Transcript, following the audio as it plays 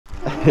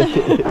The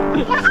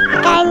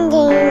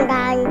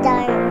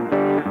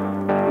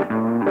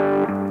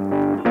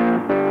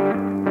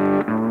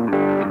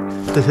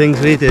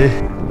things we do,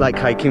 like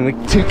hiking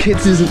with 2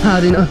 kids, isn't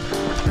hard enough.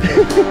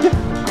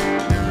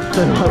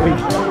 So what we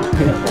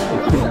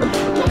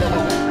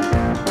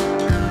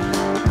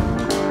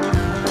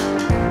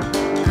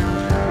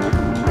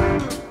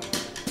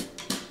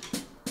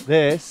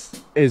This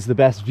is the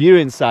best view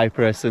in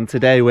Cyprus, and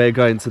today we're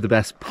going to the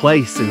best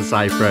place in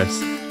Cyprus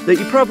that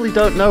you probably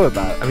don't know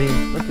about. I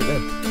mean, look at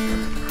this.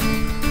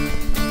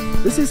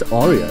 This is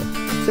Oreo.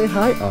 Say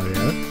hi,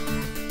 Oreo.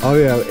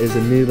 Oreo is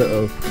a new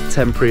little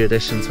temporary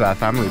addition to our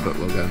family, but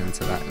we'll go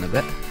into that in a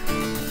bit.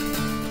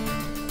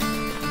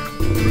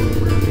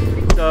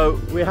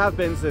 So we have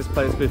been to this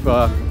place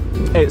before.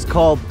 It's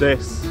called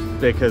this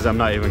because I'm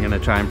not even going to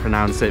try and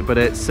pronounce it, but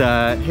it's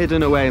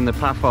hidden away in the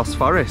Paphos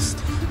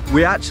Forest.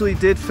 We actually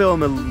did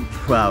film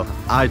well,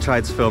 I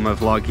tried to film a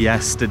vlog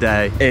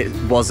yesterday. It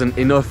wasn't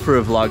enough for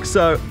a vlog,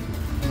 so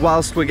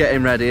whilst we're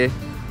getting ready,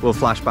 we'll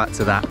flash back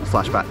to that,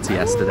 flash back to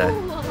yesterday.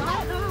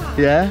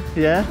 Yeah,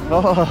 yeah.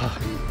 Oh,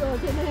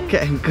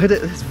 getting good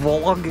at this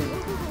vlogging.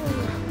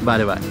 By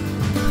the way.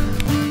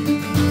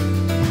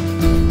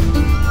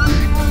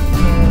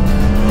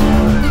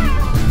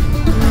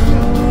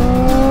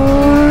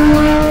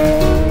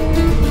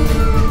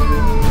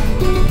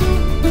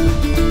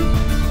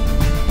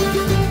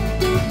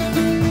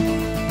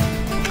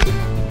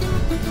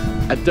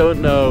 I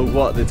don't know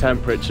what the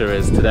temperature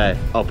is today.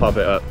 I'll pop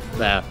it up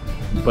there.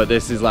 But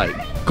this is like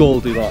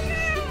Goldilocks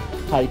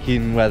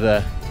hiking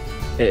weather.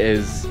 It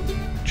is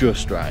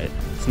just right.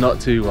 It's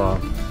not too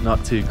warm,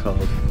 not too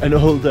cold. An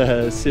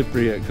older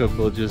Cypriot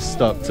couple just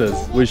stopped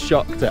us. We're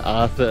shocked at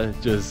Arthur.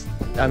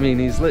 I mean,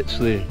 he's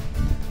literally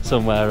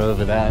somewhere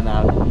over there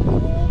now.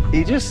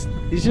 He's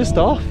just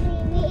off.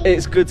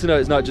 It's good to know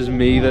it's not just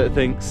me that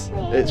thinks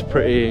it's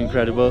pretty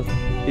incredible.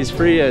 He's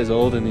 3 years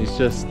old and he's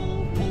just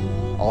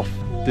off,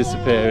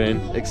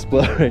 disappearing,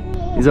 exploring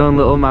his own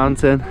little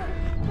mountain.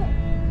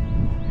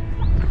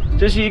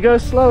 Just you go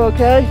slow,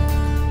 okay?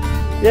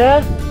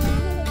 Yeah?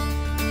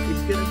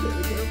 He's gonna get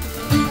the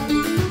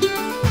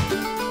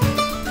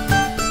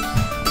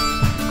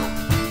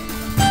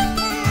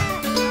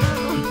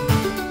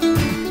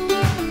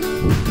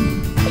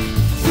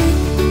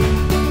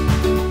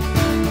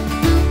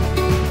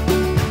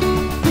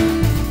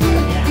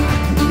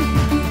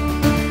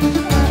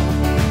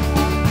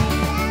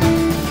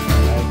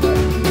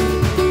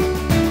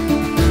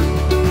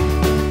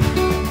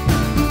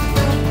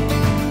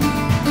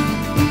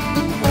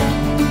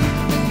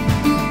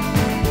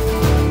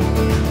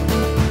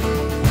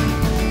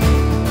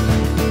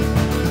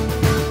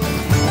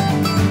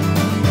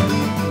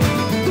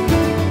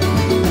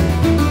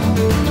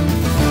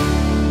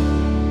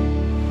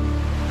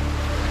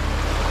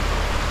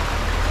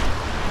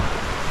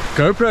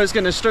GoPro's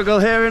gonna struggle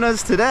hearing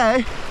us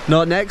today.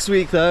 Not next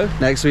week though.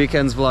 Next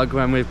weekend's vlog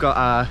when we've got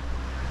our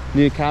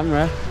new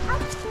camera.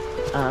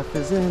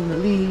 Arthur's in the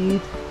lead,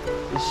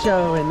 he's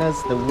showing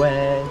us the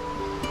way.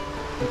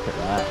 Look at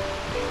that.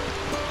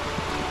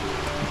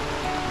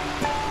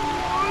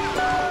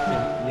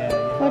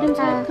 Yeah. What did you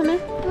come here?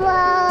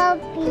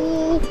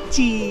 Bobby.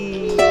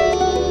 Cheese.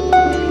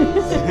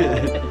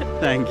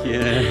 Thank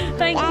you.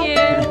 Thank you.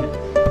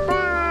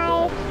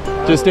 Bye.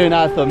 Just doing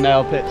our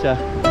thumbnail picture,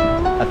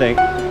 I think.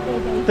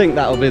 I think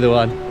that'll be the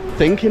one.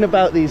 Thinking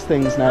about these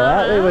things now,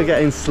 aren't we? We're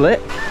getting slick.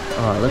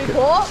 Oh, look We at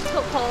walked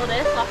up all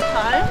this last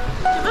time.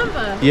 Do you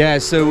remember? Yeah,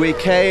 so we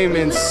came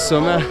in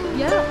summer.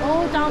 Yeah,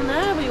 all down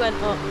there we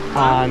went up.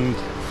 And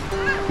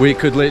we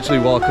could literally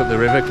walk up the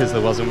river because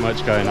there wasn't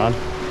much going on.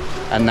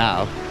 And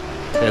now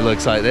it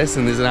looks like this,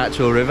 and there's an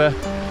actual river.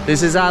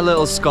 This is our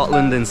little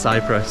Scotland in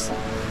Cyprus.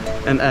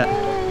 And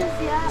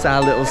it's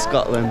our little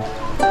Scotland.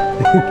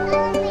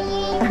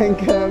 I'm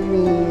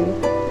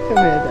coming. Come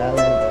here,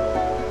 darling.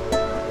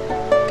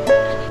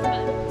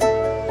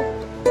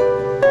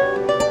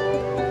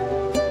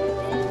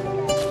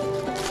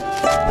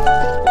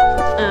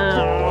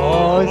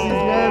 Oh, she's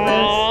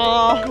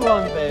nervous. Go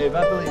on, babe. I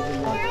believe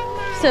in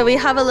you. So we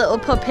have a little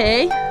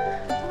puppy.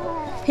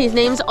 His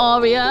name's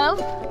Oreo.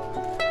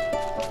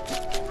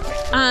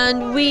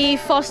 And we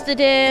fostered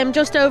him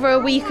just over a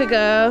week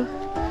ago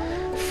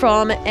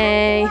from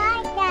a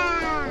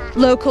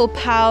local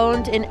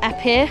pound in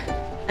Epi.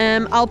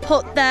 I'll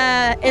put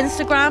their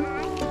Instagram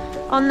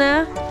on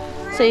there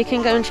so you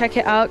can go and check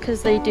it out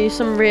because they do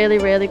some really,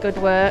 really good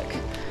work.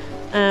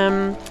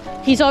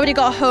 He's already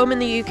got a home in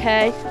the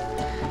UK,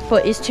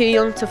 but he's too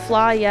young to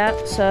fly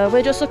yet, so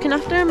we're just looking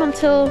after him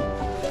until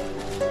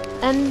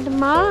end of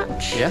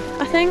March, Yeah.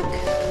 I think.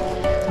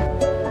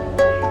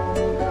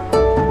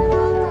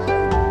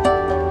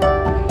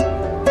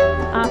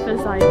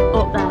 Arthur's like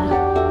up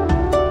there.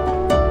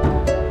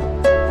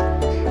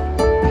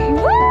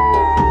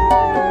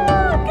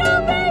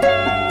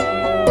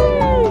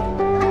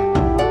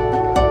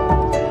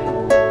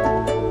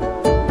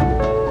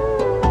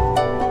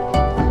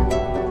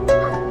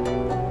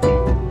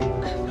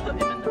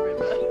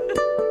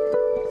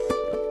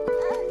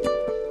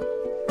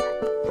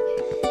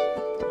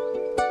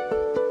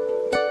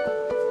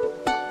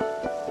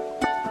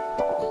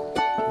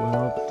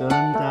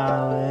 done,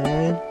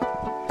 darling.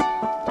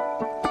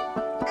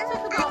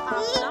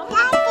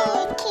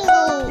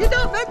 You're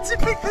not meant to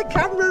pick the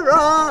camera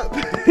up.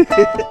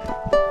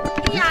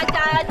 Yeah,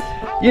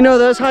 Dad. You know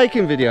those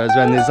hiking videos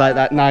when there's like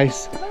that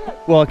nice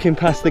walking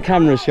past the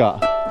camera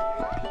shot?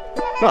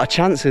 Not a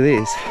chance with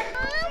these.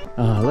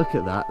 Oh, look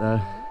at that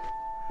though.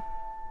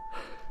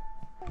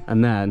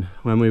 And then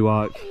when we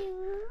walk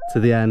to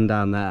the end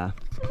down there,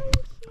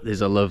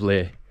 there's a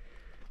lovely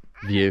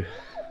view.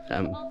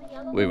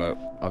 We won't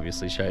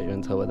obviously show you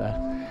until we're there.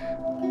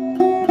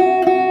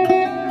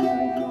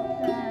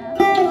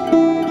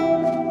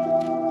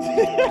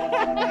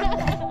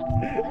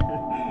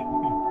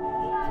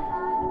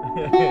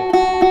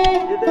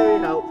 You're very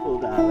helpful,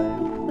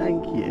 darling.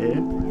 Thank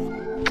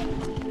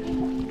you.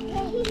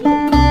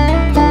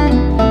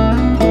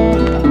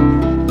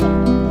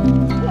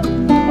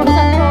 What's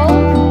that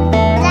called?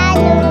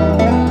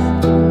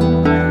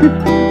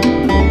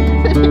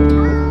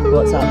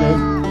 What's happening?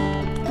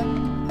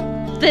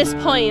 This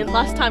point,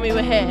 last time we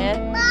were here,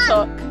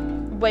 took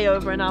way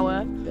over an hour,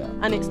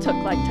 and it's took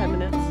like 10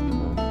 minutes.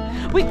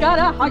 We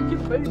gotta hike your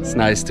food. It's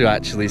nice to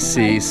actually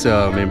see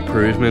some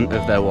improvement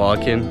of their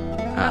walking.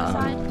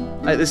 Outside.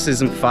 Like this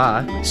isn't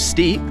far. It's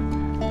steep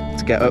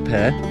to get up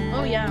here,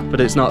 Oh yeah.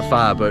 but it's not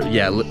far. But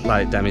yeah,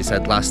 like Demi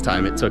said last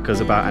time, it took us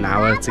about an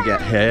hour to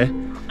get here.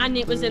 And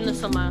it was in the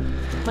summer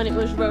when it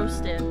was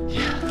roasting.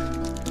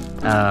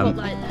 But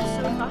like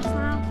they're so fast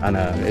now. I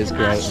know, it's You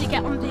can great. actually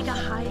get on bigger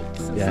hikes.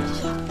 And Yeah,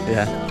 stuff.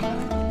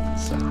 yeah.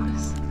 So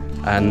nice.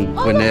 And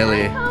we're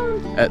nearly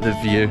at the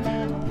view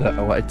that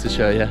I wanted to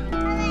show you.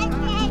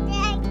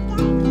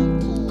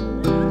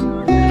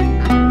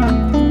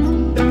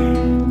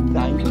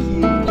 Thank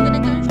you. We're gonna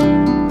go.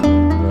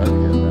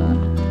 Look at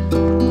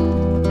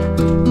that.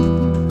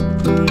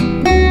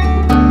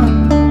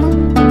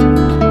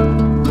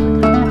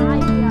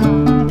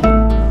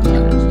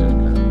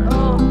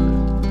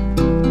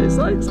 It's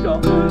like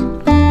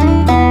Scotland.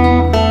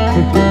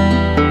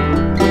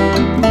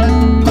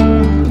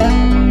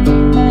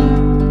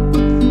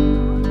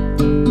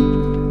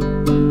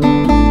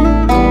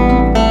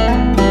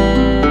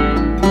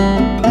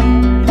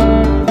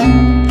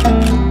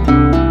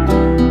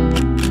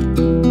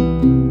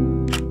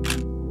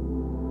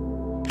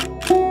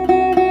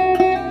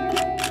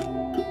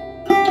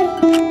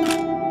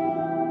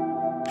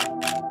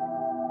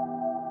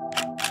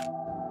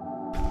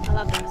 I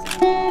love this.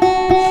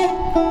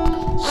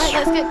 Alright,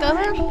 let's get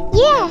going.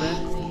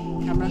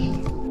 Yeah.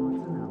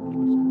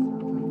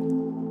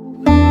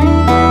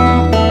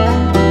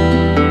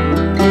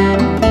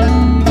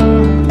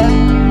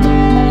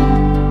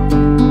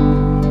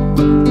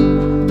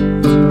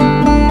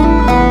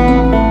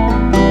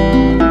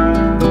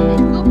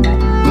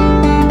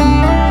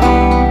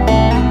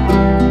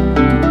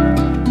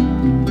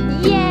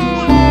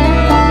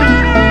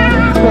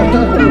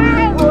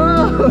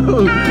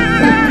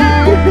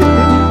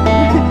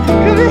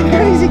 Come here,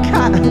 crazy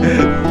cat.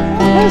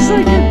 That's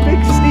like a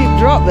big steep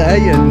drop there,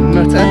 you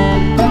nutter.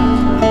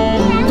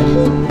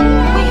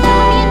 Wait, for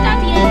Mummy and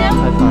Daddy, Ada.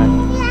 High five.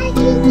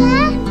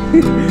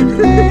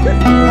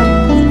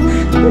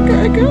 Look at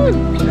her go.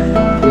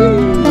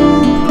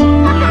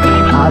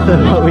 I don't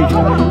know what we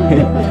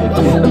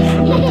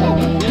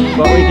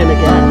what are we gonna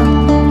get?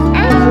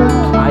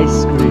 Ice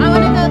cream. I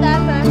want to go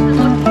there first and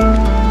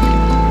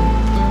look.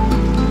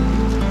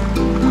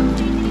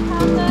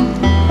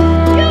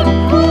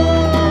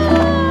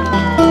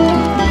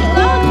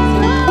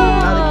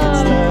 Now the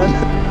kids' turn.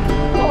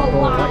 Oh,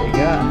 What wow. you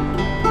got?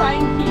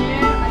 Thank you.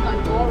 I got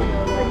an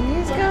Oreo.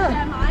 He's got.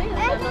 They're mine. I'm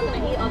not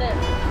going to eat on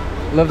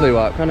it. Lovely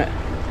walk, wasn't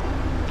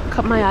it?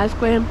 Cut my ice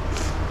cream.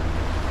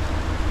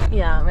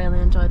 Yeah, I really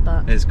enjoyed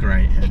that. It's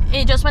great.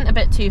 It just went a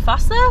bit too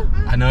fast though.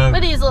 I know.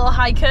 With these little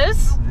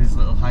hikers. These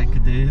little hiker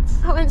dudes.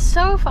 That went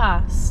so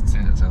fast.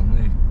 Yeah, it's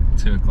only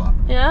 2 o'clock.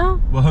 Yeah?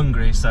 We're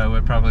hungry, so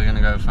we're probably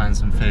gonna go find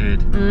some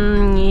food.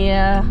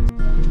 Yeah.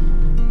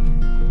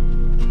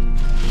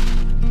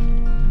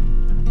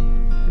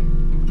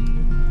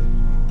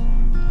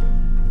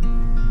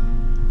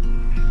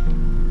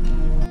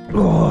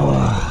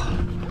 Oh,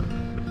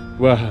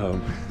 we're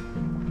home.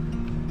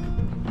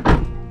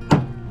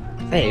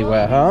 Hey,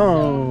 we're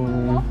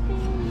home.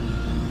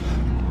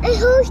 Are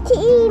you to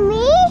eat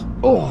me?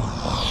 Oh,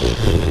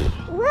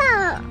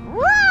 Wow.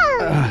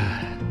 Wow.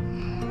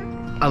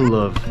 I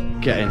love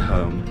getting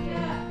home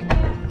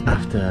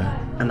after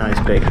a nice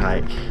big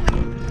hike.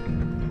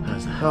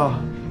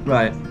 Oh,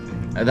 right.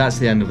 That's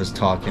the end of us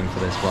talking for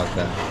this vlog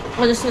then.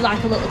 We'll just do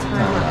like a little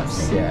time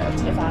lapse. Yeah.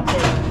 If I do.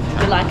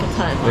 We like a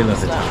time lapse. We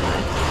love it. don't we?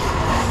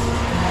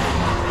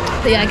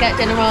 But yeah, get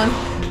dinner on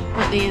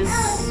at these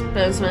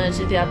Burns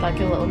Manager. They had like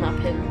a little nap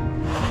in.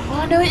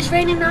 Oh no, it's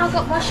raining now. I've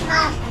got washing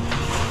up.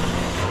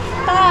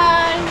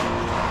 Bye.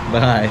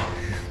 Bye.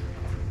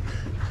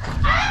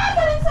 Ah,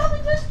 but it's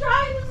only just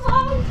drying as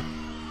well.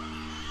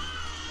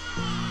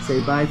 Say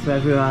bye to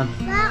everyone.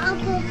 Bye,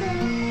 Uncle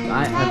Ben.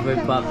 Bye,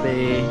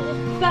 everybody.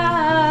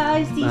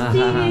 Bye. See you.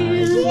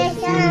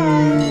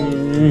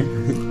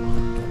 Bye.